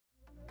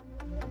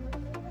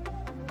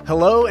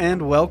Hello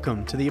and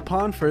welcome to the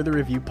Upon Further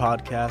Review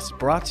podcast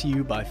brought to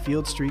you by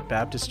Field Street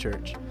Baptist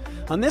Church.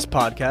 On this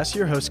podcast,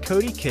 your host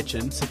Cody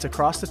Kitchen sits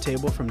across the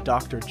table from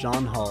Dr.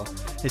 John Hall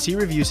as he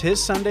reviews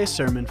his Sunday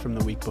sermon from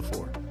the week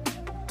before.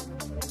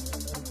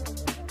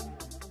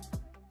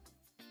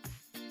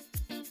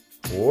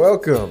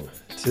 Welcome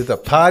to the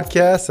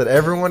podcast that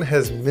everyone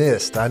has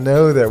missed. I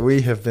know that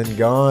we have been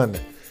gone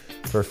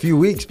for a few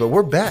weeks, but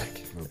we're back.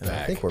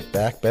 I think we're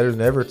back better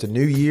than ever. It's a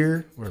new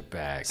year. We're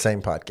back.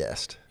 Same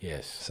podcast.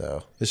 Yes.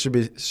 So this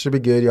should be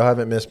good. Y'all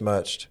haven't missed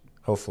much.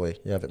 Hopefully,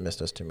 you haven't missed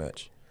us too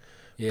much.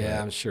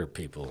 Yeah, I'm sure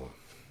people,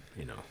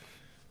 been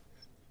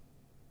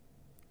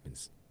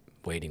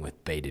waiting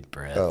with bated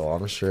breath. Oh,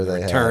 I'm sure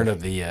they have. Return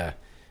of the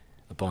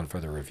Upon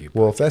Further Review podcast.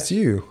 Well, if that's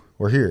you,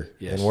 we're here.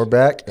 Yes. And we're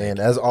back. And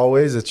as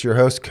always, it's your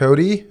host,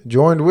 Cody.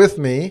 Joined with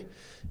me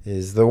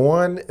is the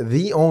one,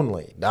 the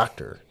only,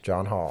 Dr.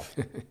 John Hall.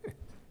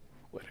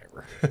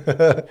 Whatever.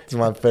 It's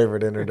my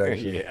favorite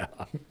introduction. Yeah.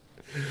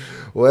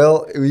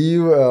 Well,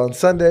 on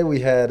Sunday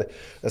we had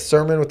a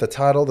sermon with the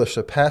title, The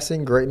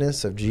Surpassing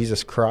Greatness of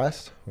Jesus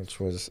Christ, which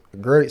was a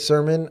great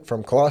sermon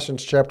from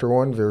Colossians chapter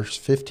 1, verse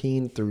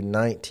 15 through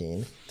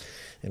 19,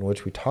 in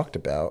which we talked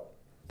about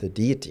the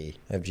deity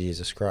of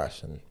Jesus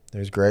Christ. And it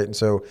was great. And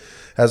so,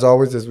 as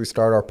always, as we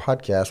start our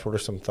podcast, what are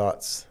some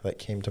thoughts that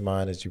came to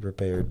mind as you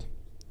prepared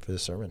for the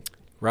sermon?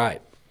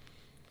 Right.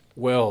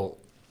 Well,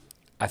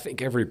 I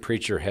think every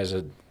preacher has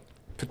a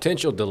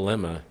potential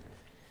dilemma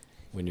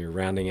when you're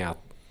rounding out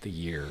the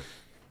year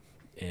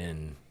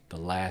and the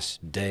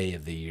last day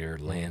of the year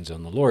lands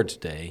on the Lord's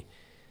Day.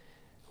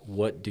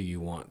 What do you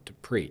want to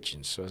preach?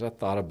 And so as I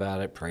thought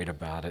about it, prayed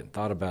about it,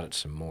 thought about it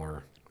some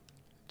more,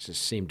 it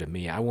just seemed to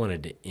me I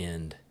wanted to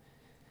end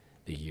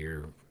the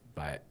year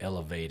by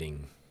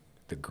elevating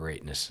the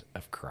greatness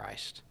of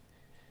Christ.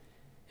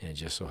 And it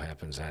just so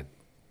happens I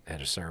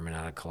had a sermon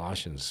out of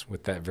Colossians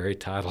with that very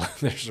title,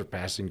 The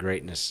Surpassing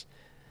Greatness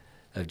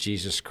of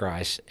Jesus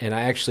Christ. And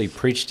I actually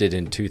preached it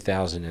in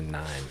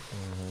 2009.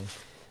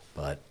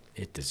 But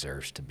it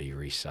deserves to be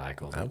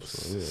recycled.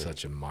 Absolutely. It was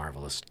such a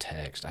marvelous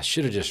text. I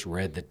should have just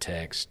read the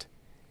text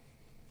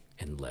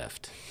and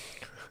left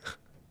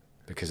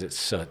because it's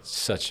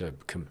such a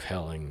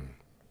compelling,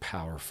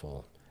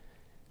 powerful,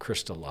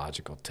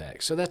 Christological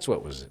text. So that's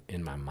what was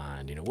in my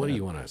mind. What do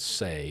you want to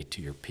say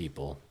to your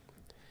people?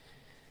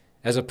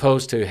 As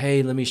opposed to,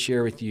 hey, let me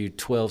share with you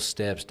 12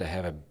 steps to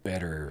have a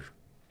better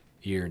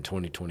year in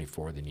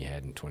 2024 than you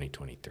had in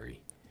 2023.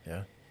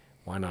 Yeah.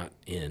 Why not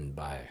end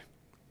by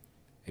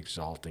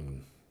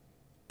exalting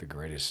the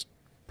greatest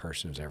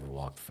person who's ever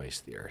walked the face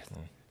of the earth,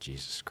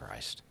 Jesus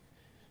Christ?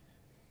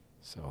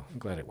 So I'm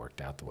glad it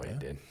worked out the way it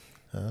did.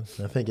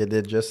 I think it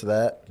did just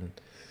that. And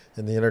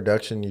in the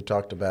introduction, you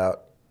talked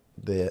about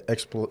the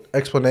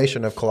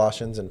explanation of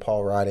Colossians and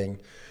Paul writing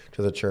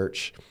to the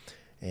church.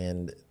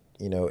 And,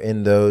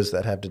 in those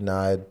that have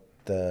denied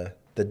the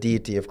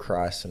deity of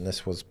Christ, and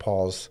this was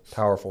Paul's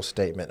powerful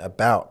statement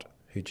about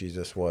who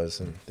Jesus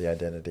was and the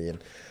identity.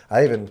 And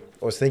I even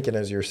was thinking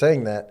as you were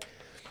saying that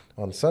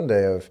on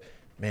Sunday of,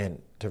 man,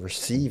 to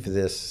receive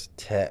this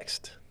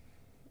text,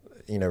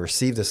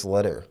 receive this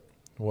letter,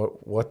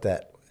 what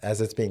that,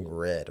 as it's being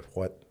read,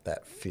 what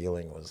that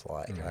feeling was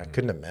like. I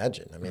couldn't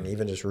imagine. I mean,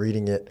 even just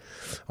reading it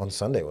on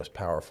Sunday was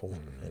powerful.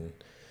 And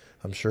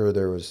I'm sure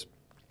there was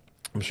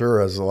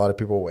a lot of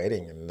people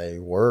waiting, and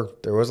there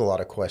was a lot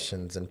of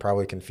questions and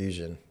probably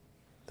confusion.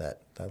 That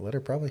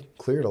letter probably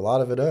cleared a lot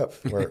of it up,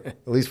 or at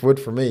least would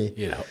for me.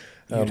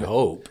 You'd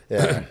hope.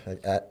 Yeah,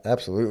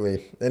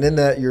 absolutely. And in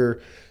that,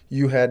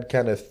 you had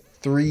kind of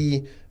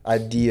three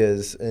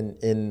ideas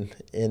in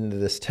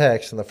this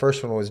text, and the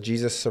first one was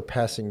Jesus'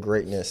 surpassing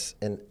greatness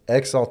and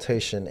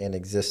exaltation and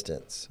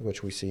existence,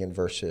 which we see in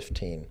verse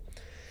 15.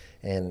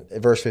 And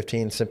verse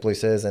 15 simply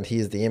says, "And he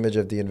is the image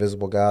of the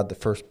invisible God, the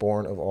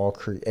firstborn of all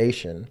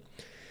creation."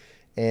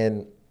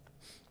 And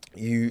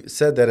you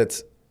said that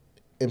it's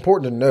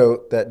important to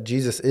note that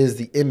Jesus is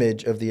the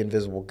image of the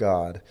invisible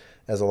God,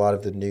 as a lot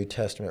of the New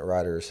Testament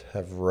writers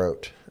have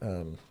wrote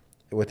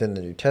within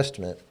the New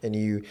Testament. And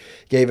you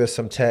gave us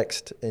some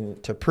text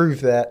to prove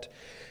that.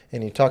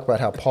 And you talk about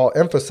how Paul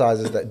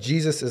emphasizes that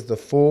Jesus is the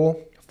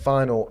full,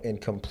 final,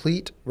 and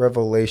complete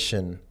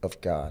revelation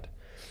of God.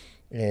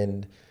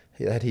 And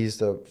that he's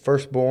the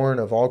firstborn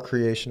of all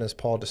creation, as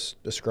Paul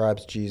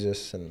describes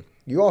Jesus. And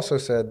you also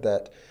said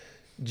that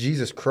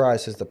Jesus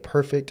Christ is the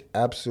perfect,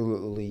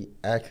 absolutely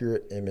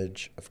accurate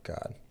image of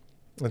God.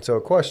 And so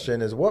a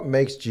question is, what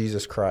makes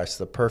Jesus Christ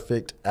the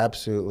perfect,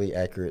 absolutely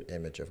accurate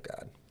image of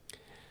God?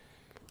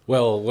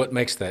 Well, what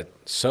makes that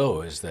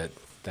so is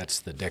that's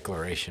the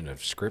declaration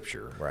of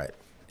Scripture. Right.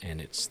 And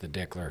it's the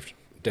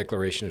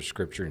declaration of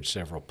Scripture in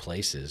several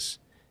places.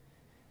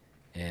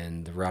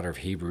 And the writer of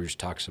Hebrews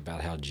talks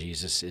about how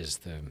Jesus is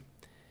the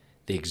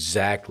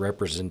exact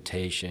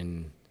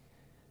representation.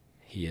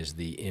 He is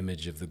the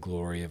image of the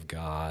glory of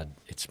God.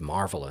 It's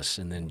marvelous.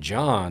 And then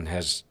John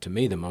has, to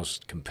me, the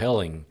most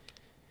compelling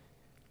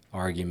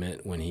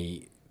argument when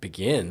he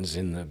begins.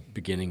 In the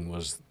beginning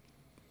was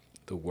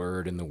the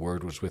Word, and the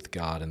Word was with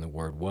God, and the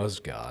Word was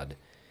God.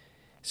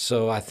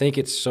 So I think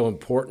it's so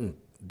important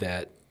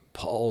that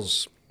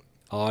Paul's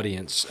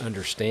audience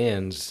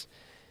understands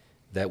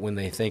that when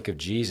they think of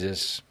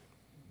Jesus,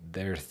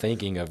 they're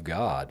thinking of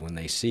God. When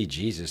they see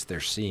Jesus, they're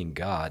seeing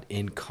God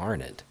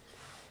incarnate.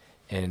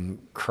 And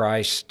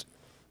Christ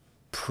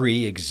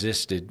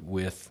pre-existed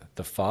with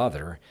the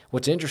Father.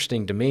 What's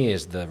interesting to me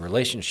is the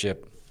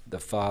relationship the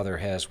Father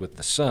has with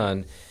the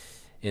Son,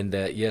 in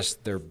that, yes,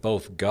 they're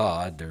both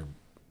God. They're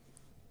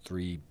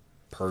three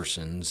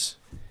persons.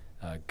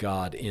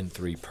 God in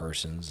three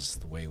persons is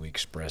the way we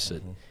express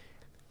it.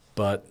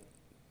 But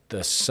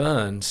the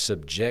Son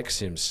subjects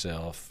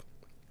himself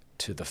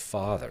to the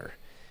Father.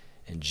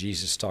 And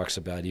Jesus talks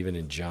about, even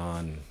in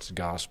John's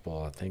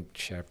Gospel, I think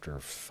chapter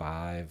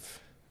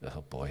 5,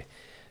 oh boy,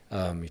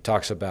 he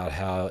talks about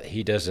how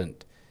he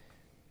doesn't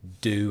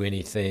do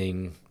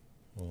anything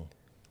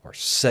or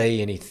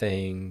say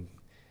anything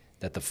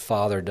that the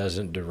Father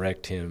doesn't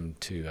direct him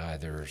to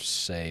either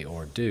say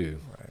or do.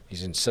 Right.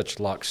 He's in such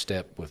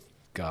lockstep with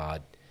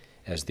God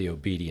as the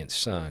obedient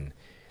Son.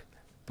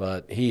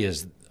 But he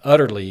is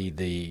utterly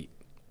the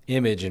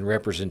image and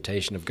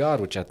representation of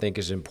God, which I think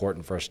is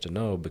important for us to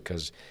know,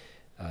 because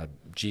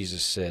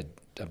Jesus said,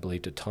 I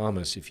believe, to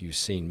Thomas, if you've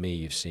seen me,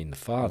 you've seen the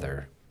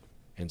Father.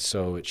 And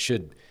so it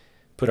should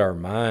put our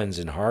minds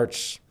and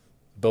hearts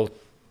both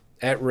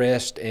at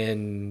rest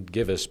and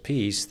give us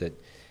peace that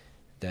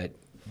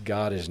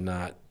God is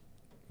not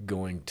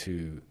going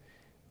to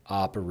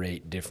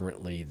operate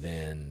differently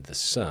than the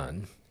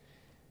Son.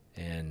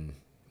 And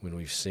when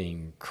we've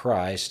seen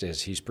Christ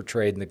as he's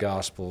portrayed in the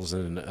Gospels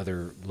and in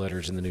other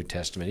letters in the New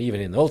Testament, even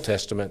in the Old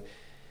Testament,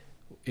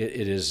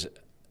 it is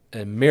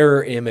a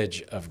mirror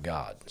image of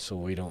God. So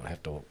we don't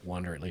have to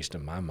wonder, at least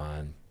in my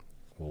mind,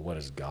 well, what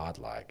is God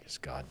like? Is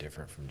God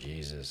different from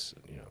Jesus?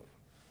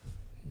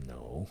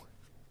 No.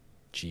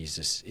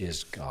 Jesus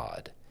is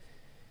God.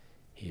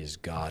 He is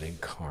God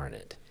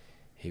incarnate.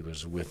 He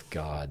was with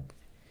God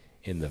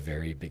in the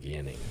very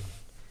beginning.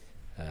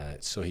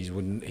 So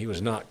he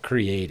was not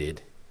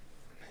created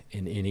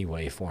in any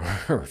way, form,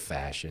 or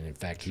fashion. In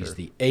fact, he's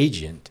the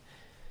agent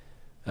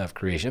of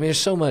creation. I mean, there's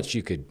so much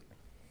you could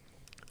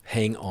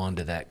hang on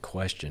to that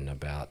question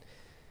about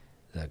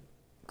the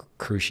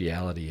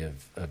cruciality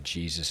of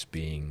Jesus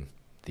being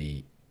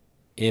the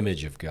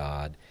image of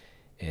God,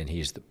 and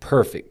he's the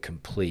perfect,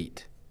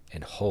 complete,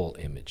 and whole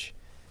image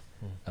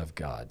of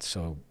God.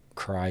 So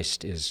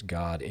Christ is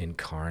God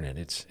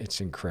incarnate.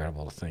 It's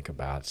incredible to think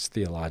about. It's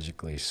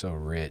theologically so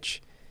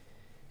rich.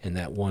 And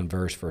that one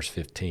verse, verse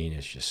 15,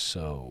 is just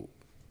so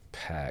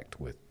packed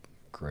with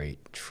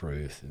great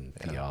truth and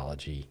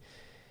theology.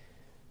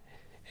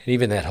 And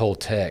even that whole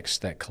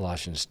text, that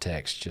Colossians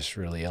text, just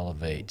really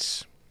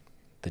elevates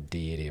the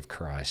deity of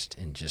Christ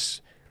and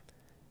just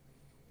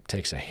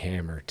takes a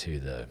hammer to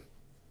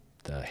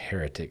the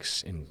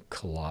heretics in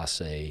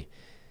Colossae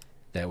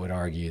that would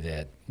argue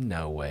that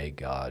no way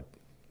God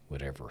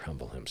would ever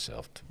humble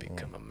himself to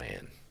become a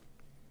man.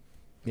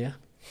 Yeah,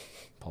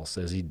 Paul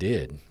says he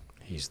did.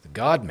 He's the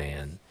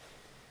God-man.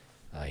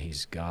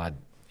 He's God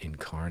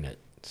incarnate.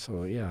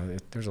 So, yeah,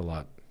 there's a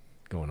lot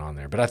going on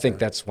there. But I think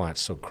that's why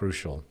it's so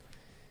crucial.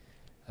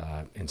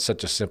 In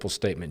such a simple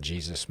statement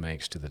Jesus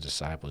makes to the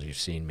disciples, you've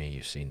seen me,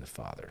 you've seen the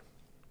Father.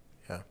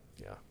 Yeah.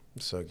 Yeah.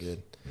 So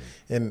good.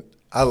 And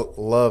I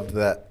love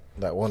that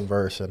one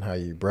verse and how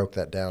you broke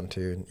that down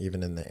too,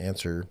 even in the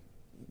answer,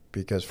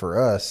 because for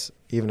us,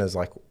 even as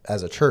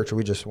a church,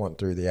 we just went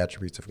through the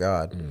attributes of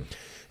God.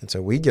 And so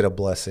we get a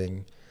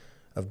blessing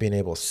of being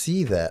able to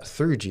see that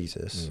through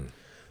Jesus,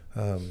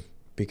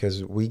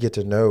 because we get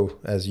to know,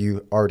 as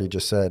you already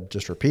just said,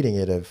 just repeating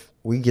it,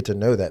 we get to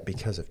know that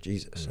because of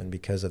Jesus and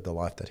because of the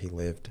life that he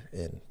lived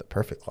and the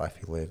perfect life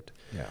he lived.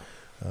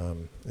 Yeah.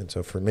 And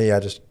so for me,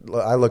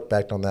 I look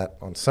back on that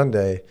on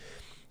Sunday.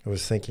 I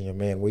was thinking,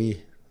 man,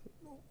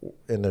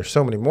 and there's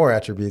so many more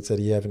attributes that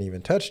he haven't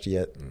even touched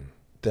yet,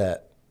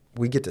 that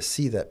we get to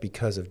see that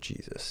because of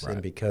Jesus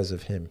and because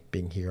of him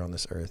being here on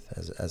this earth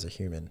as a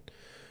human.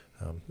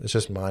 It's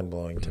just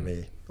mind-blowing to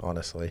me,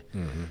 honestly.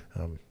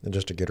 And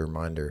just a good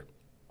reminder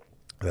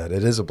that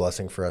it is a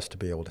blessing for us to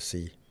be able to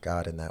see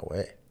God in that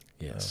way.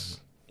 Yes.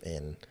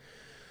 And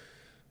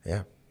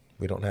yeah,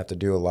 we don't have to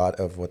do a lot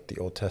of what the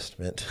Old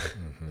Testament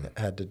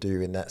had to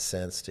do in that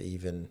sense to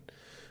even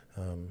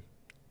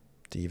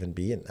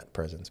be in that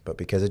presence. But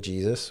because of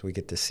Jesus, we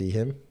get to see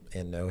him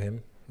and know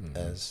him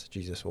as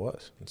Jesus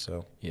was. And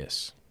so,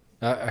 yes.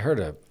 I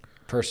heard a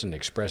person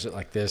express it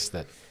like this,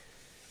 that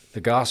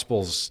the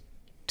Gospels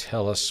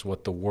tell us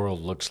what the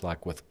world looks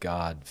like with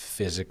God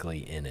physically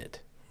in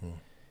it.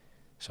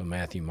 So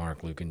Matthew,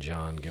 Mark, Luke, and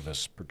John give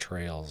us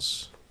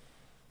portrayals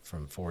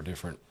from 4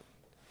 different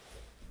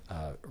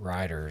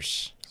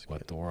writers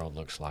what the world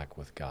looks like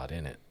with God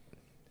in it,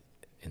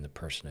 in the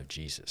person of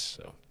Jesus.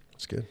 So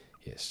that's good.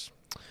 Yes.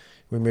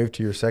 We move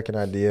to your second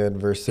idea in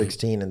verse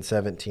 16 and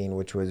 17,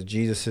 which was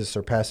Jesus'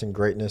 surpassing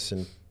greatness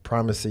and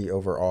primacy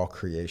over all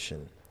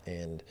creation,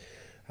 and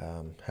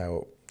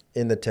how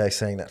in the text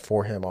saying that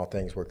for him all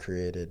things were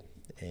created,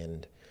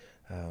 and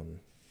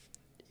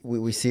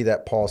we see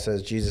that Paul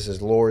says Jesus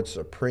is Lord,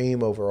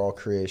 supreme over all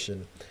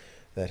creation,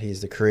 that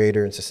he's the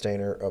creator and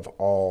sustainer of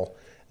all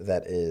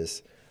that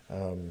is.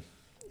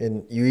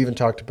 And you even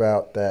talked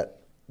about that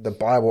the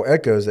Bible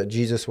echoes that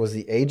Jesus was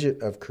the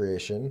agent of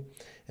creation.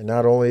 And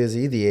not only is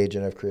he the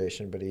agent of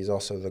creation, but he's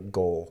also the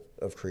goal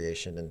of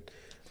creation. And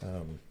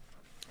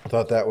I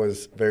thought that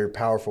was very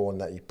powerful in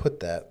that you put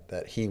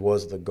that he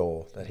was the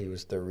goal, that he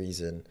was the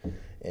reason.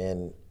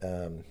 And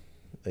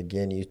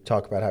again, you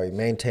talk about how he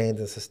maintains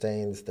and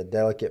sustains the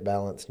delicate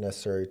balance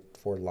necessary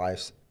for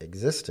life's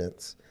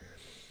existence.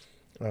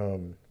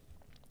 And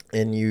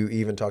you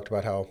even talked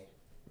about how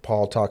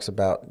Paul talks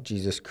about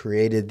Jesus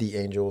created the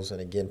angels,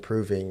 and again,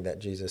 proving that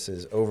Jesus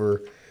is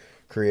over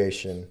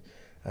creation.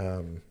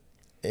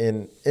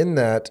 And in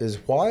that is,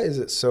 why is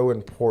it so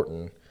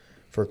important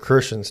for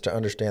Christians to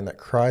understand that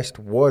Christ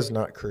was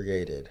not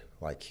created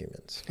like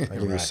humans? I'll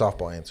give you a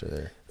softball answer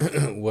there.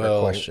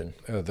 Well, question.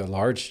 The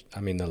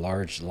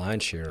large line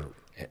share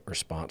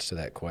response to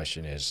that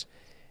question is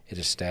it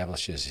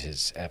establishes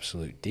his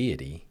absolute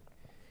deity.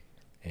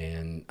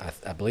 And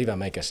I believe I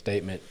make a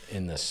statement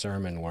in the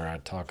sermon where I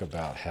talk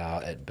about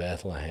how at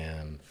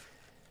Bethlehem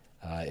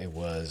it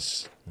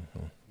was,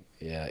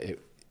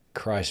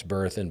 Christ's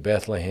birth in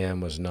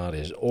Bethlehem was not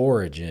his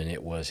origin,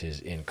 it was his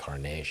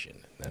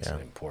incarnation. That's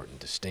an important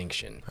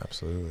distinction.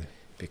 Absolutely.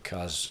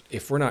 Because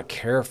if we're not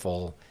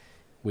careful,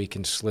 we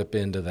can slip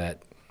into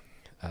that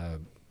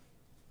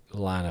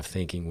line of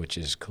thinking, which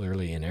is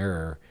clearly in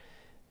error,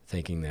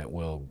 thinking that,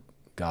 well,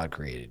 God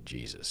created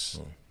Jesus.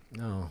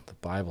 No, the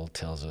Bible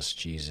tells us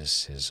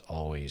Jesus has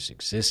always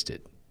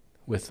existed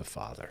with the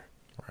Father.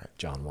 Right.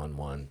 John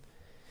 1:1.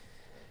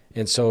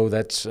 And so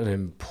that's an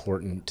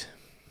important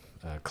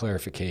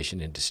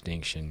clarification and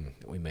distinction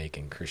that we make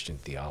in Christian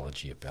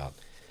theology about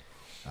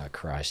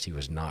Christ. He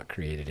was not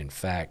created. In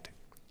fact,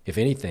 if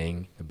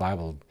anything, the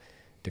Bible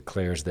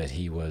declares that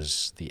he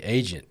was the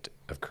agent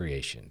of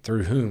creation,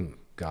 through whom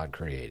God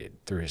created,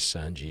 through his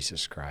Son,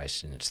 Jesus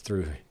Christ. And it's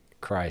through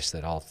Christ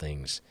that all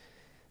things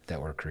that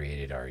were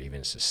created are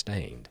even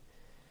sustained.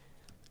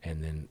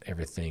 And then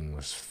everything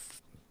was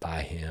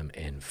by him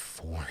and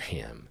for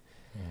him.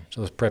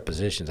 So those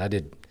prepositions, I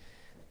gave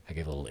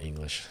a little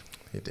English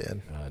You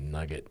did.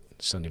 Nugget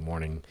Sunday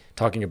morning,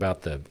 talking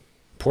about the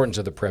importance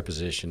of the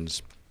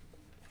prepositions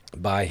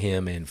by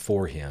him and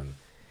for him,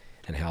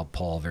 and how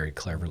Paul very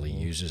cleverly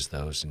uses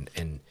those.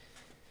 And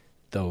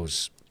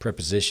those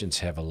prepositions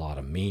have a lot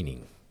of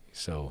meaning.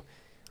 So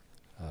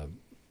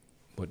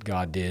what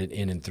God did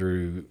in and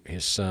through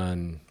his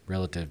Son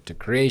relative to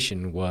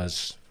creation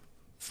was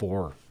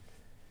for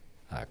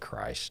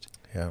Christ.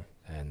 Yeah.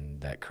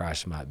 And that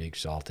Christ might be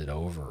exalted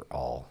over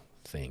all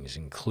things,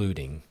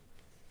 including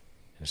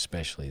and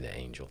especially the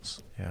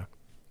angels. Yeah.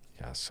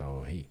 Yeah,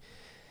 so he...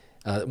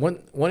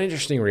 one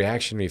interesting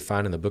reaction we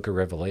find in the book of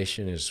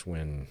Revelation is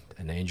when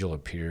an angel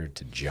appeared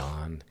to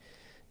John.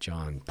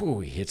 John,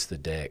 he hits the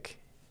deck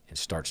and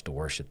starts to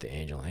worship the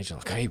angel. And the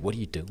angel's like, hey, what are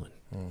you doing?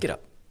 Get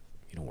up.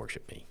 You don't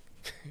worship me.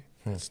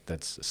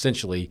 That's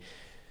essentially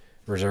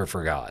reserved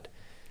for God.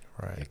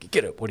 Right. Like,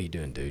 get up. What are you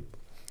doing, dude?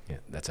 Yeah,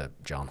 that's a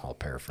John Hall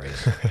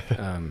paraphrase.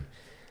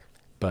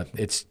 But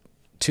it's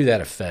to that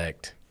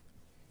effect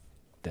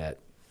that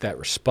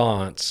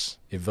response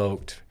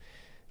evoked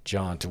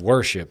John to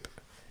worship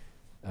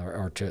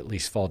or to at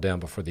least fall down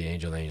before the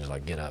angel. The angel's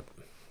like, get up.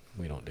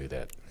 We don't do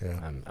that. Yeah.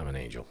 I'm an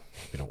angel.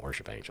 We don't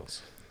worship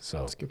angels. So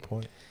That's a good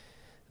point.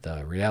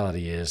 the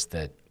reality is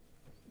that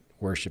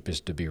worship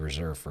is to be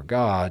reserved for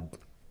God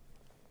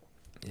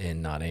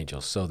and not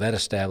angels. So that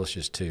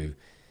establishes, too,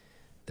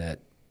 that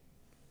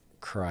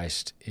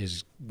Christ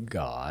is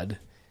God,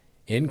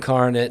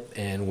 incarnate,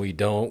 and we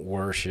don't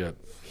worship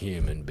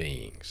human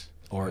beings,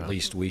 or at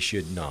least we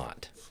should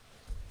not.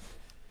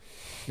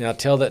 Now,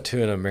 tell that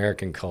to an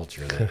American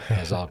culture that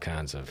has all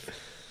kinds of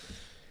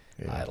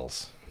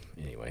idols.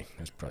 Anyway,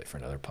 that's probably for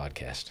another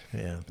podcast.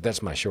 Yeah. But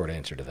that's my short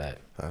answer to that.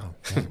 Oh.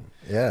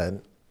 Yeah,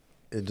 and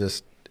it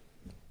just,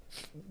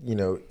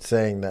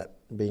 saying that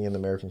being in the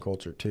American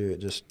culture too, it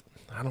just,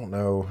 I don't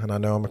know, and I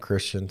know I'm a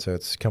Christian, so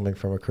it's coming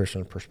from a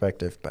Christian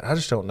perspective, but I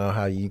just don't know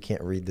how you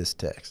can't read this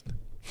text,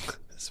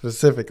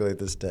 specifically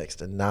this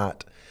text, and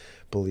not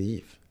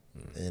believe.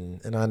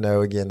 And I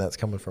know, again, that's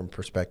coming from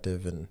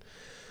perspective and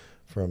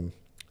from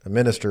a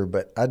minister,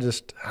 but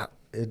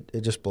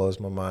it just blows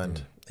my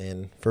mind.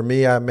 And for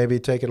me, I maybe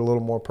take it a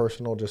little more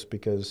personal, just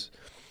because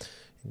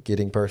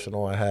getting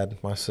personal, I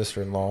had my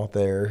sister-in-law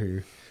there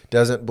who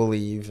doesn't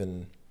believe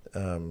and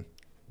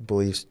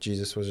believes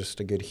Jesus was just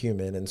a good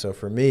human. And so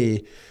for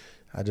me,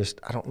 I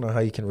don't know how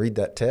you can read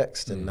that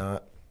text and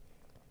not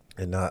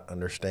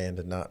understand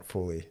and not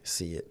fully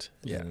see it.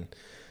 Yeah.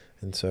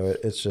 And so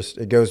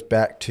it goes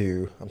back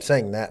to, I'm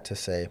saying that to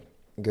say,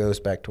 it goes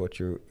back to what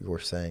you were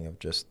saying of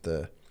just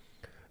the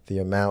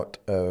amount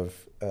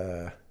of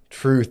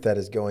truth that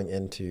is going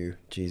into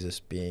Jesus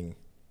being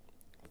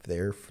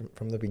there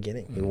from the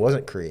beginning. He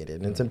wasn't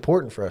created. And it's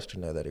important for us to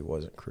know that he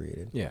wasn't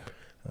created. Yeah.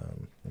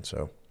 And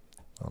so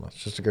I don't know,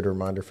 it's just a good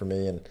reminder for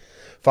me. And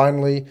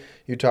finally,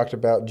 you talked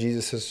about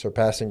Jesus'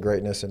 surpassing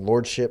greatness and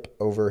lordship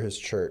over his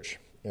church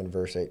in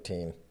verse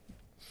 18.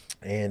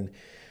 And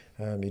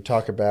you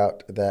talk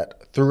about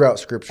that throughout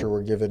Scripture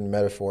we're given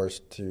metaphors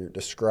to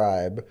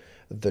describe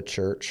the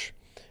church,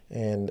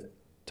 and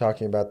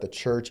talking about the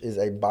church is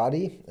a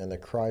body and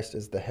that Christ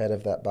is the head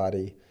of that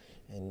body.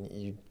 And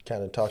you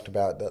kind of talked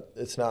about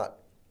that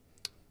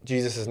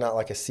Jesus is not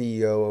like a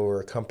CEO over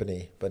a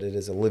company, but it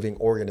is a living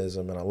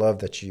organism. And I love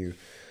that you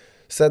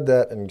said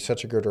that, and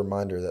such a good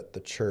reminder that the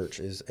church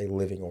is a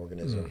living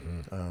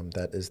organism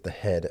that is the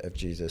head of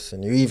Jesus.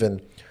 And you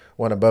even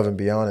went above and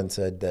beyond and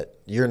said that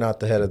you're not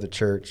the head of the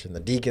church, and the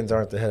deacons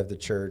aren't the head of the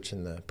church,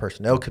 and the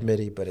personnel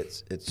committee, but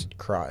it's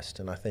Christ.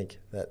 And I think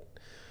that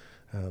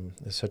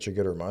is such a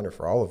good reminder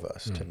for all of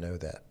us to know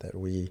that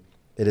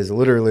it is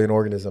literally an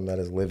organism that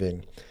is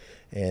living.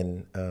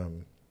 And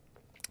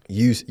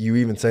you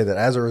even say that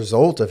as a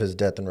result of his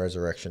death and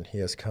resurrection, he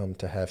has come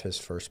to have his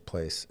first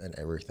place in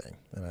everything.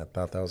 And I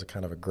thought that was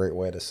kind of a great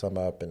way to sum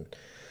up and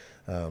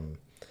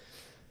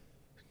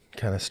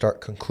kind of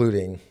start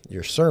concluding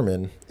your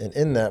sermon. And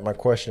in that, my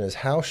question is,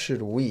 how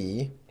should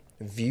we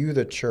view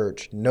the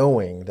church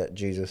knowing that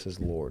Jesus is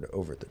Lord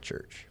over the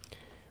church?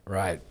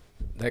 Right.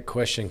 That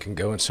question can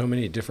go in so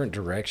many different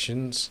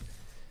directions.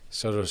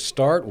 So to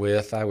start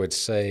with, I would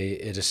say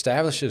it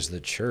establishes the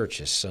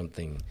church as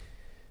something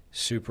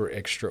super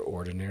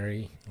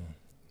extraordinary.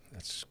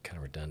 That's kind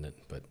of redundant,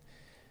 but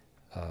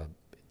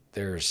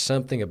there's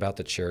something about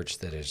the church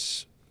that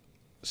is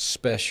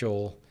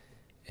special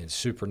and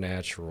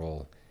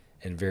supernatural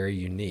and very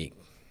unique,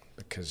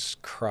 because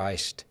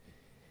Christ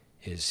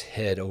is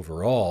head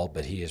over all,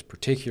 but he is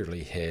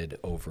particularly head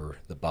over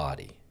the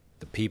body,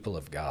 the people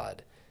of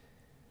God,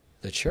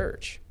 the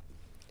church.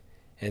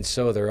 And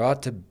so there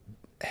ought to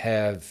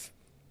have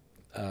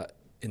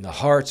in the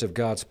hearts of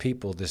God's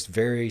people this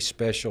very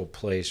special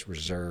place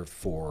reserved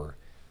for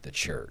the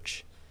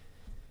church.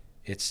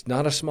 It's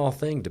not a small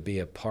thing to be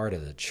a part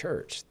of the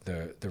church,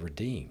 the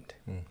redeemed,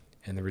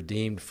 and the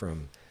redeemed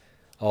from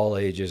all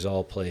ages,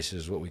 all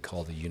places, what we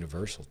call the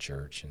universal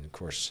church. And of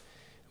course,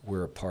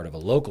 we're a part of a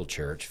local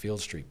church, Field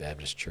Street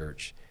Baptist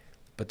Church,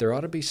 but there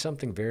ought to be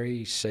something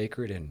very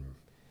sacred and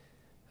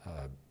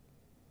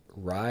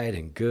right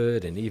and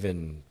good and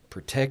even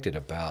protected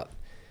about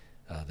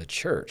the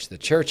church. The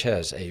church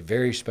has a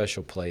very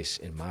special place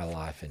in my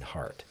life and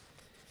heart,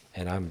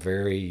 and I'm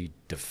very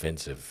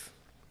defensive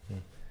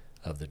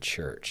of the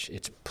church,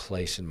 its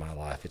place in my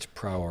life, its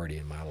priority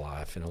in my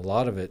life. And a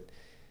lot of it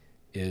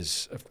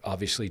is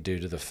obviously due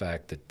to the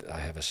fact that I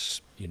have a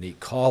unique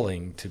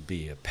calling to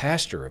be a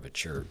pastor of a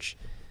church.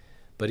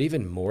 But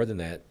even more than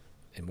that,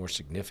 and more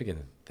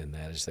significant than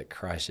that, is that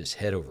Christ is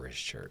head over his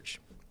church,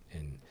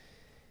 and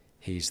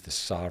he's the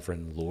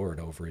sovereign Lord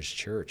over his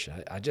church.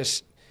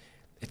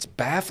 It's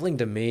baffling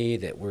to me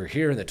that we're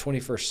here in the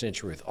 21st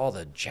century with all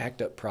the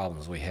jacked up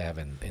problems we have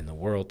in the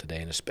world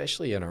today, and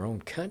especially in our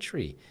own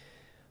country,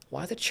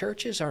 why the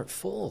churches aren't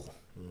full.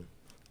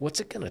 What's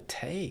it going to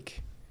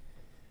take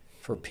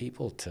for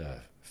people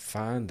to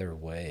find their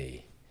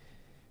way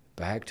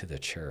back to the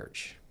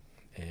church?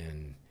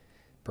 And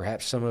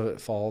perhaps some of it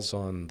falls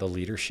on the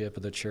leadership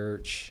of the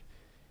church.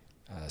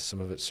 Some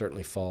of it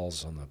certainly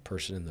falls on the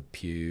person in the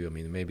pew. I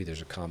mean, maybe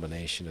there's a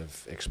combination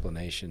of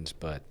explanations,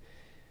 but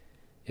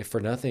if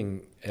for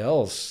nothing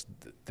else,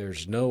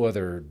 there's no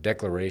other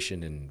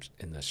declaration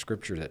in the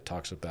Scripture that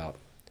talks about,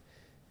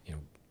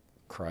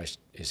 Christ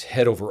is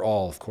head over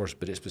all, of course,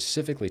 but it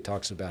specifically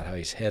talks about how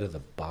he's head of the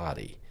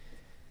body,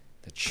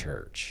 the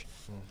church.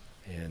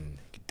 And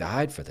he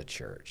died for the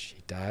church.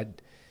 He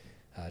died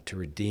to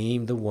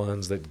redeem the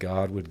ones that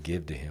God would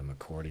give to him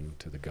according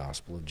to the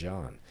Gospel of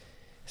John.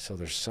 So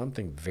there's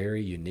something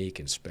very unique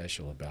and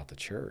special about the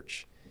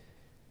church.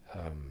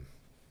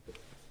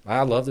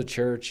 I love the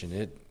church,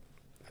 and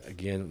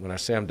again, when I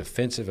say I'm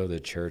defensive of the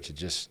church,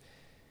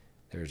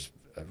 there's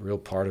a real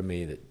part of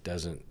me that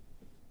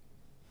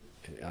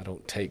I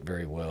don't take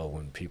very well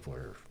when people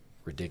are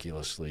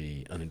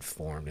ridiculously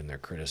uninformed in their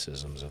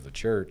criticisms of the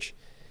church.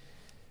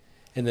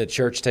 And the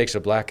church takes a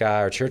black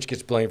eye, or church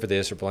gets blamed for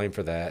this or blamed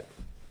for that.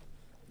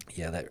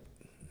 Yeah, that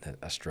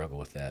I struggle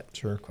with that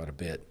quite a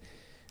bit.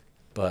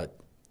 But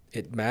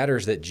it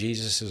matters that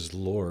Jesus is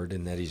Lord,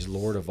 and that he's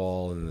Lord of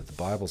all, and that the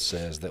Bible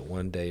says that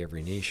one day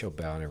every knee shall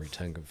bow and every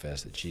tongue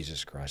confess that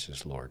Jesus Christ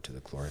is Lord, to the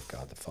glory of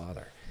God the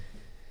Father.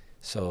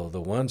 So the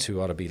ones who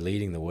ought to be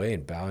leading the way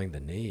and bowing the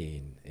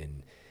knee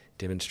and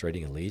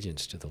demonstrating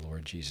allegiance to the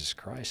Lord Jesus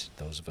Christ,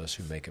 those of us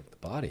who make up the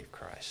body of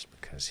Christ,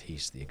 because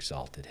he's the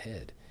exalted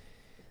head.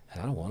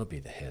 And I don't want to be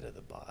the head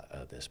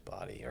of this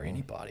body, or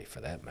any body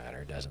for that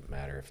matter. It doesn't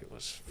matter if it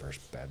was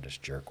First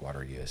Baptist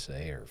Jerkwater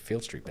USA or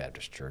Field Street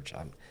Baptist Church.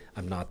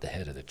 I'm not the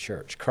head of the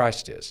church.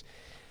 Christ is.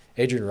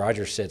 Adrian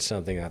Rogers said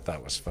something I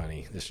thought was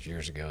funny this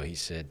years ago. He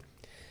said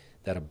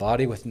that a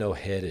body with no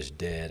head is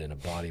dead, and a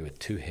body with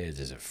two heads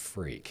is a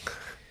freak.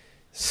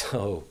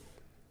 So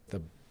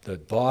the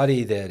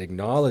body that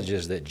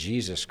acknowledges that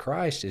Jesus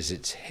Christ is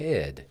its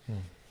head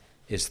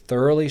is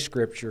thoroughly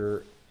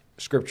scriptural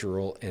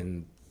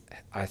and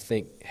I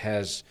think,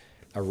 has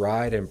a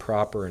right and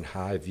proper and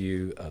high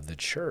view of the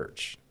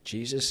church.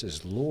 Jesus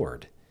is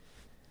Lord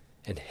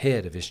and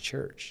head of his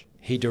church.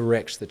 He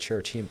directs the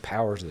church. He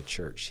empowers the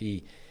church.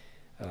 He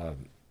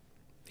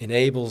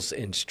enables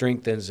and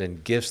strengthens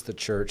and gifts the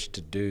church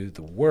to do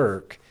the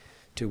work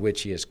to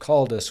which he has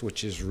called us,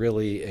 which is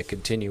really a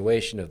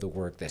continuation of the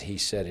work that he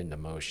set into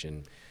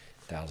motion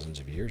thousands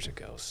of years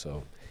ago.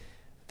 So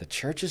the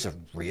church is a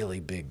really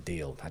big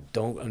deal. I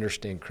don't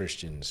understand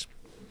Christians.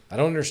 I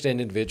don't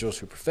understand individuals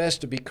who profess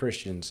to be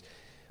Christians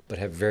but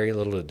have very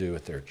little to do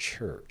with their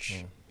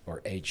church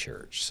or a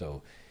church.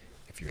 So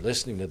if you're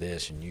listening to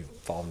this and you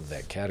fall into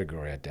that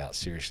category, I doubt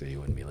seriously you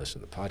wouldn't be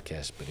listening to the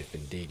podcast. But if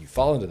indeed you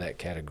fall into that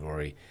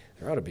category,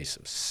 there ought to be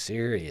some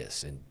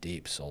serious and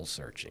deep soul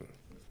searching.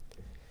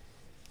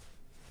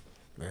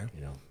 Yeah.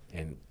 You know,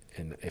 and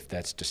if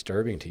that's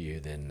disturbing to you,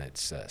 then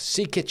that's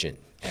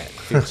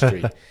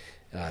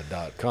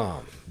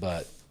ckitchen@fieldstreet.com.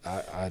 But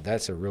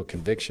that's a real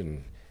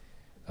conviction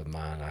of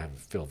mine. I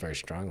feel very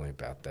strongly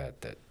about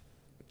that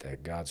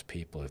God's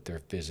people, if they're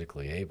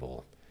physically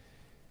able,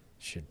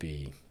 should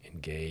be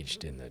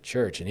engaged in the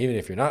church. And even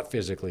if you're not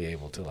physically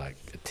able to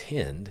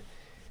attend,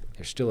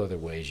 there's still other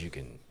ways you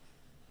can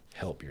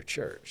help your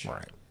church.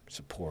 Right.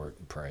 Support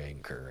and pray,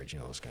 encourage,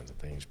 those kinds of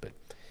things. But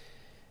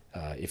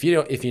I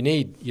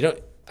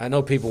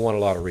know people want a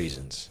lot of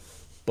reasons,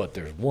 but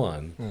there's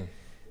one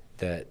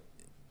that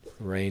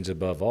reigns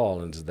above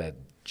all, and is that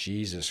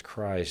Jesus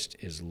Christ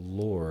is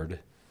Lord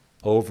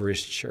over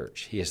his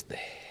church. He is the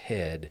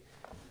head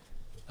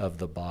of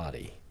the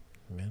body.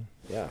 Amen.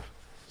 Yeah.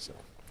 So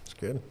That's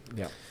good.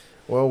 yeah.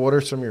 Well, what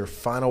are some of your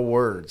final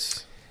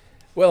words?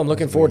 Well, I'm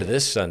looking forward to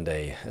this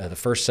Sunday, the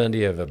first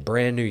Sunday of a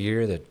brand new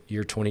year, the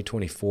year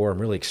 2024. I'm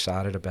really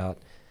excited about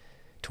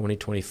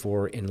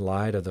 2024 in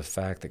light of the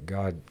fact that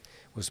God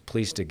was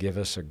pleased to give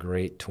us a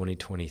great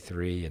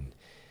 2023, and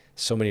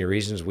so many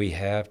reasons we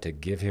have to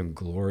give him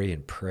glory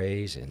and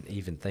praise and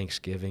even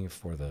thanksgiving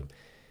for the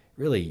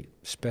really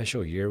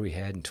special year we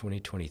had in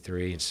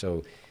 2023. And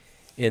so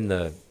in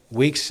the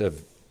weeks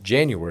of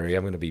January,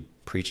 I'm going to be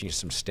preaching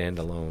some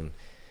standalone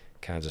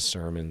kinds of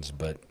sermons,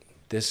 but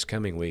this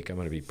coming week I'm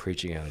going to be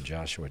preaching out of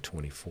Joshua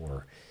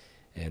 24,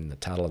 and the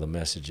title of the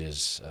message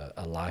is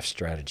A Life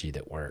Strategy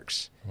That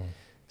Works.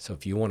 So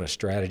if you want a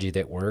strategy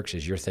that works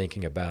as you're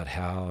thinking about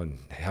how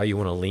you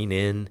want to lean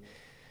in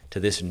to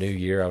this new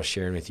year, I was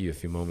sharing with you a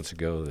few moments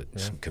ago that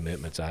some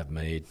commitments I've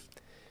made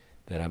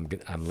that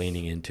I'm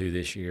leaning into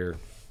this year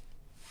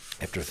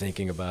after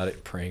thinking about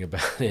it, praying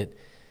about it.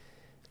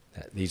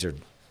 These are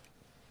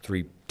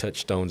 3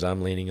 touchstones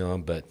I'm leaning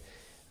on, but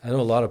I know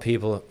a lot of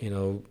people,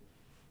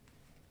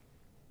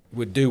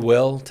 would do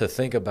well to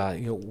think about,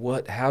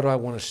 how do I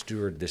want to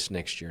steward this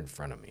next year in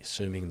front of me,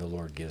 assuming the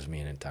Lord gives me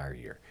an entire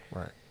year.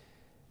 Right.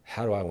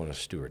 How do I want to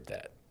steward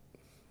that?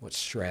 What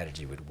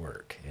strategy would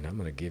work? And I'm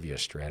going to give you a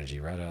strategy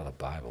right out of the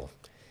Bible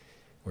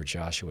where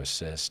Joshua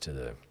says to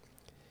the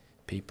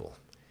people,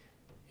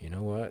 you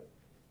know what?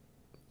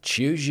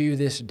 Choose you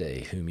this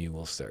day whom you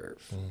will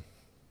serve.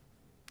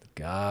 The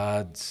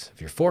gods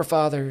of your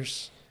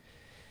forefathers,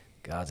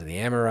 gods of the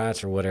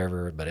Amorites or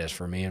whatever, but as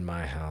for me and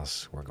my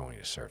house, we're going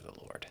to serve the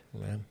Lord.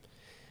 Man.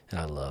 And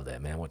I love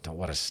that, man.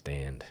 What a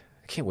stand.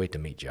 I can't wait to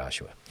meet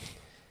Joshua.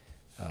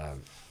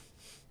 And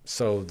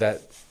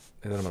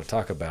then I'm going to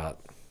talk about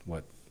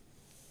what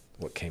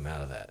came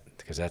out of that,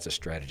 because that's a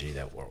strategy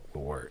that will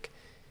work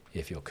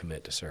if you'll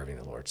commit to serving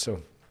the Lord.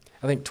 So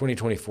I think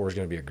 2024 is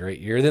going to be a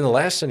great year. Then the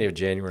last Sunday of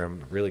January,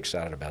 I'm really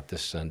excited about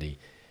this Sunday.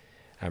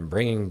 I'm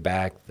bringing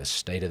back the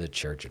State of the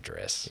Church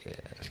address. Yeah,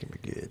 it's going to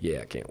be good.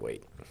 Yeah, I can't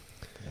wait.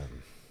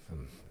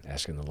 I'm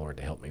asking the Lord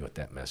to help me with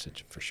that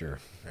message for sure.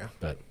 Yeah.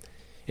 But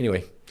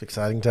anyway, It's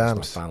exciting that's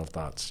times. my final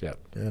thoughts. Yep.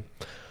 Good.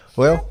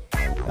 Well,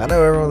 I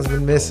know everyone's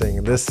been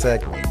missing this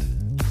segment.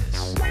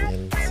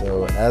 And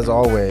so, as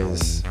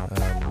always,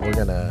 we're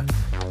going to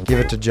give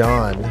it to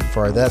John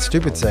for that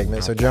stupid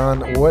segment. So,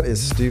 John, what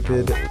is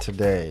stupid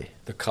today?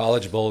 The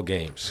college bowl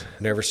games.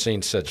 Never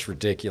seen such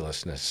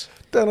ridiculousness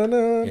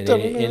Da-da-da, in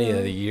da-da-da. any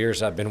of the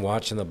years I've been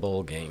watching the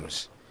bowl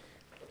games.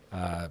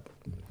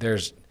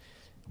 There's,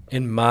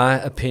 in my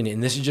opinion,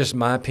 and this is just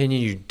my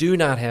opinion, you do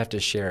not have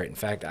to share it. In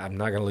fact, I'm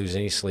not going to lose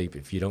any sleep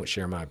if you don't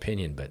share my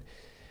opinion, but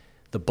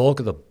the bulk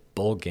of the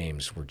bowl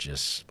games were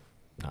just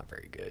not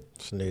very good.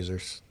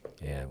 Snoozers.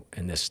 Yeah,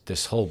 and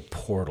this whole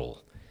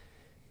portal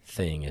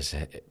thing is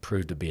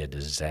proved to be a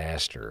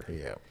disaster.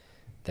 Yeah.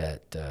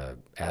 That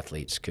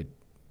athletes could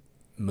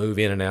move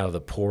in and out of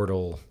the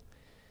portal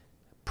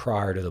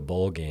prior to the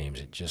bowl games.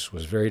 It just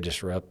was very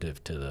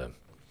disruptive to the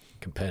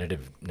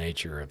competitive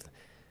nature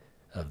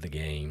of the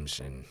games.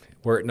 And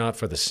were it not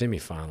for the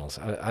semifinals,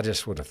 I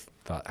just would have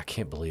thought, I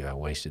can't believe I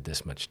wasted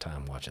this much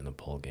time watching the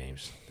bowl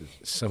games.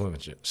 So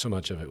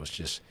much of it was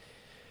just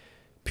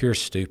pure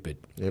stupid.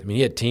 Yep. I mean,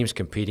 you had teams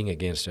competing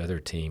against other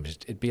teams.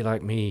 It'd be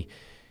like me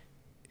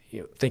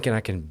thinking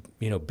I can,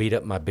 beat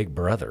up my big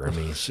brother. I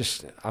mean, it's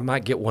just, I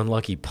might get one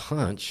lucky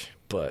punch,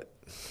 but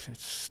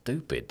it's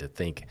stupid to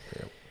think.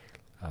 Yep.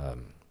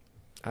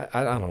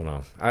 I don't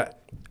know.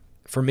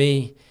 For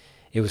me,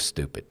 it was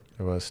stupid.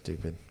 It was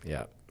stupid.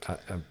 Yeah.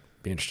 I'd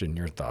be interested in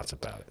your thoughts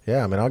about it.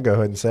 Yeah, I mean, I'll go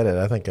ahead and say it.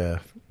 I think a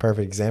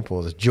perfect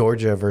example is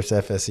Georgia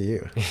versus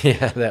FSU.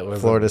 Yeah, that was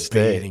Florida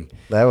State.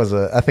 That was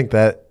I think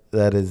that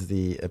is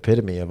the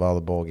epitome of all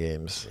the bowl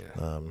games.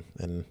 Yeah.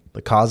 And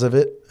the cause of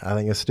it, I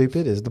think is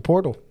stupid, is the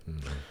portal.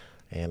 Mm-hmm.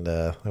 And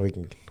we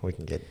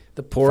can get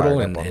the portal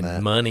fired up on and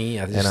that. Money.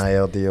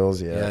 NIL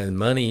deals, Yeah, and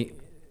money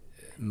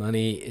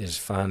is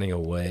finding a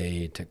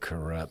way to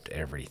corrupt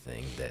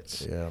everything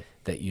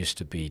that used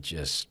to be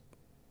just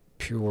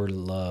pure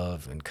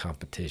love and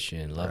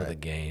competition, love of the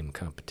game,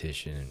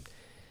 competition.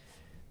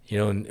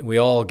 And we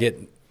all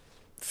get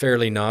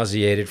fairly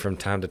nauseated from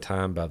time to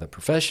time by the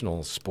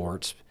professional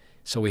sports.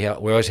 So we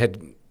always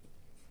had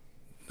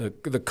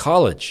the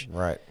college,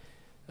 right?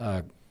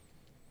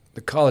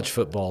 The college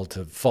football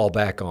to fall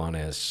back on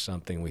as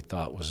something we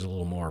thought was a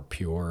little more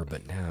pure,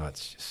 but now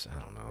it's just, I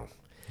don't know.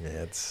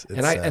 Yeah, it's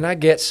and I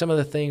get some of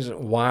the things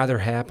why they're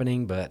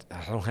happening, but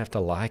I don't have to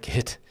like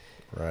it.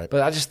 Right.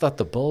 But I just thought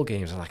the bowl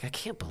games, I'm like, I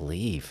can't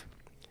believe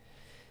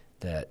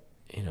that,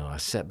 I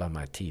sat by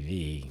my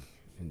TV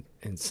and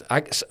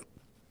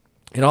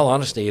in all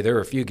honesty, there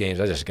were a few games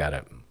I just got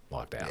up and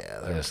walked out.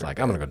 Yeah, I was just like,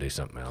 I'm going to go do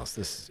something else.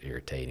 This is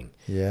irritating.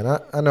 Yeah, and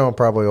I know I'm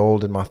probably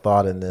old in my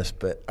thought in this,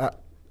 but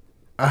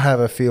I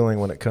have a feeling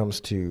when it comes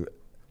to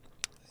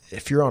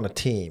if you're on a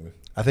team,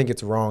 I think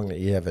it's wrong that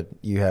you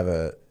have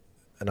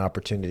an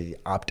opportunity to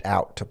opt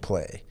out to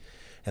play.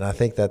 And I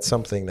think that's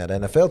something that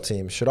NFL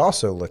teams should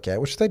also look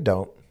at, which they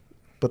don't,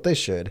 but they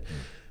should,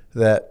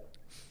 that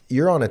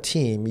you're on a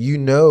team,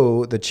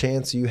 the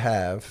chance you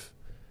have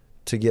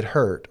to get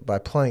hurt by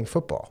playing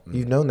football.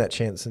 You've known that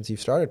chance since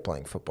you've started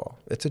playing football.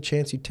 It's a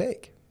chance you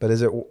take. But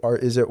is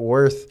it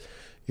worth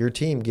your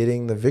team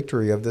getting the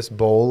victory of this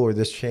bowl or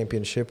this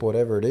championship,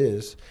 whatever it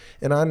is?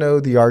 And I know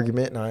the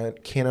argument, and I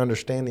can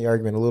understand the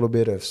argument a little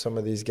bit of some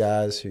of these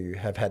guys who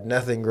have had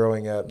nothing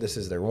growing up. This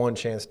is their one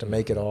chance to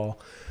make it all.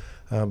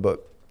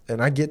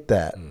 And I get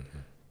that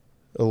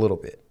a little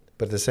bit.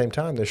 But at the same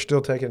time, they're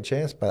still taking a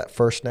chance by that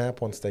first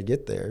snap once they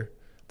get there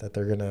that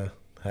they're going to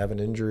have an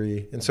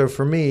injury. And so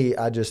for me,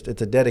 it's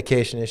a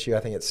dedication issue. I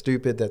think it's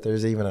stupid that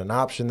there's even an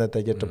option that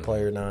they get to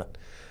play or not.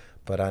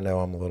 But I know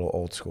I'm a little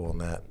old school in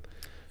that.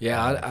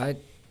 Yeah,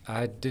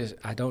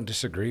 I don't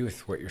disagree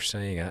with what you're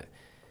saying.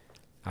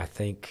 I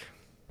think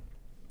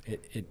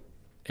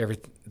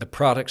the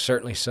product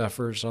certainly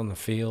suffers on the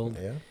field.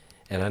 Yeah.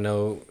 And I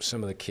know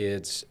some of the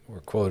kids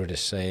were quoted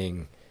as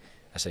saying,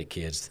 I say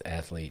kids,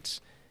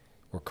 athletes,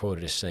 were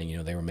quoted as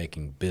saying, they were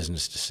making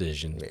business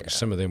decisions. Yeah.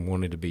 Some of them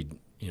wanted to be,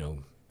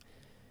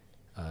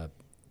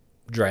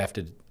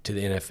 drafted to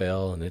the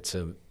NFL, and it's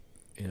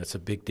a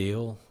big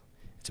deal.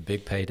 It's a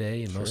big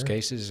payday in most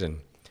cases, and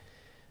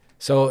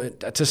so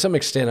to some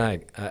extent,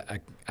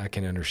 I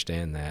can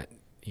understand that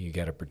you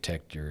got to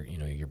protect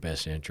your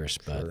best interests,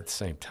 but at the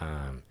same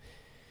time,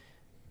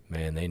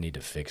 man, they need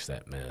to fix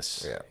that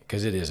mess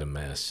because it is a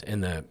mess.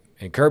 And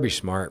Kirby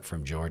Smart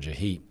from Georgia,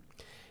 he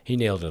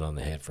nailed it on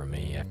the head for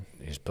me.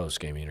 His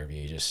post-game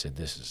interview, he just said,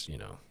 "This is,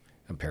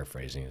 I'm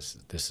paraphrasing.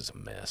 This is a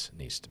mess. It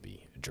needs to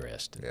be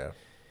addressed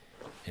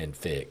and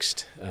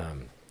fixed."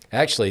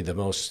 Actually, the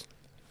most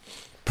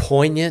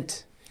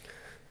poignant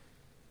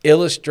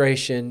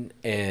illustration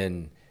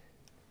and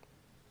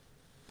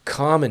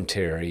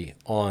commentary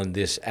on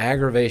this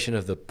aggravation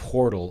of the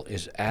portal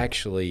is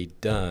actually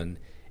done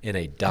in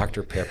a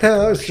Dr. Pepper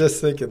commercial. I was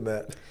just thinking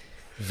that.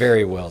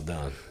 Very well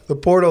done. The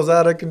portal's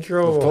out of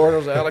control. The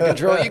portal's out of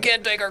control. You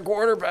can't take our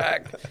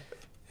quarterback.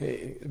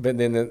 But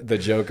then the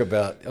joke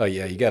about,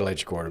 you got to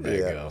let your quarterback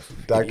go.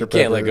 You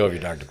can't let go of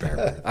your Dr.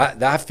 Pepper.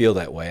 I feel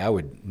that way. I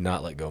would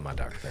not let go of my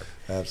Dr. Pepper.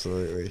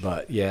 Absolutely.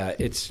 But yeah,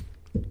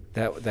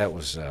 that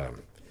was a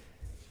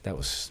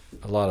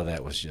lot of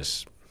that was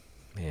just,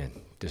 man,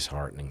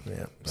 disheartening.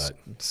 Yeah, but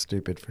it's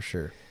stupid for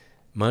sure.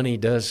 Money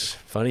does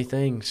funny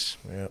things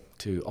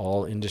to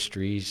all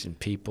industries and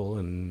people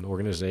and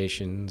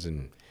organizations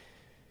and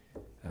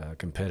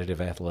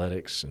competitive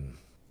athletics, and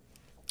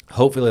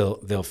hopefully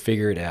they'll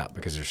figure it out,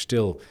 because there's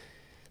still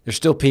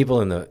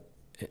people in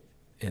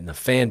the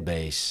fan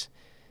base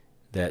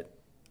that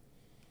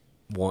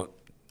want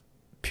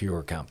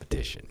pure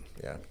competition.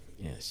 Yeah,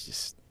 it's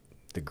just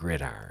the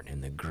gridiron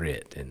and the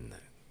grit and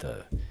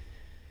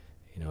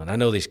and I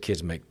know these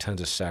kids make tons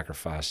of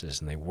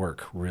sacrifices and they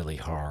work really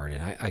hard,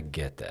 and I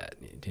get that.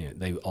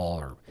 They all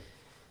are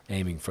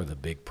aiming for the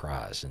big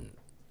prize,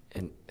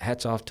 and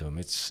hats off to them.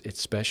 It's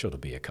special to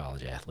be a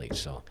college athlete.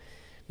 So, I'm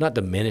not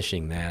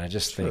diminishing that. I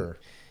just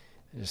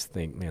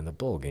think, man, the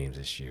bowl games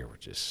this year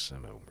some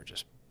of them were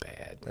just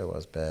bad. It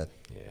was bad.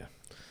 Yeah.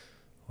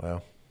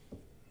 Well,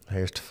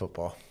 here's to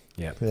football.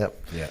 Yep. That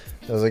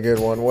was a good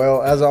one.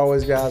 Well, as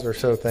always, guys, we're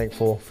so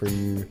thankful for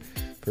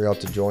y'all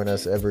to join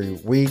us every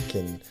week,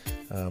 and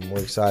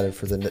we're excited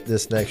for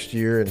this next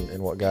year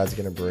and what God's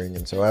going to bring.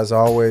 And so, as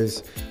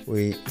always,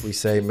 we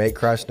say, make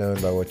Christ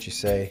known by what you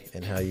say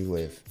and how you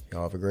live.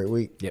 Y'all have a great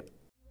week. Yep.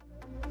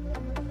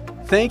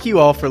 Thank you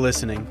all for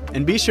listening,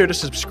 and be sure to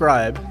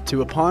subscribe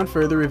to Upon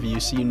Further Review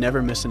so you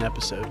never miss an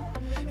episode.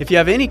 If you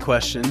have any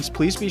questions,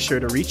 please be sure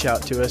to reach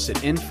out to us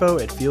at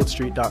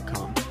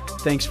info@fieldstreet.com.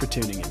 Thanks for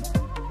tuning in.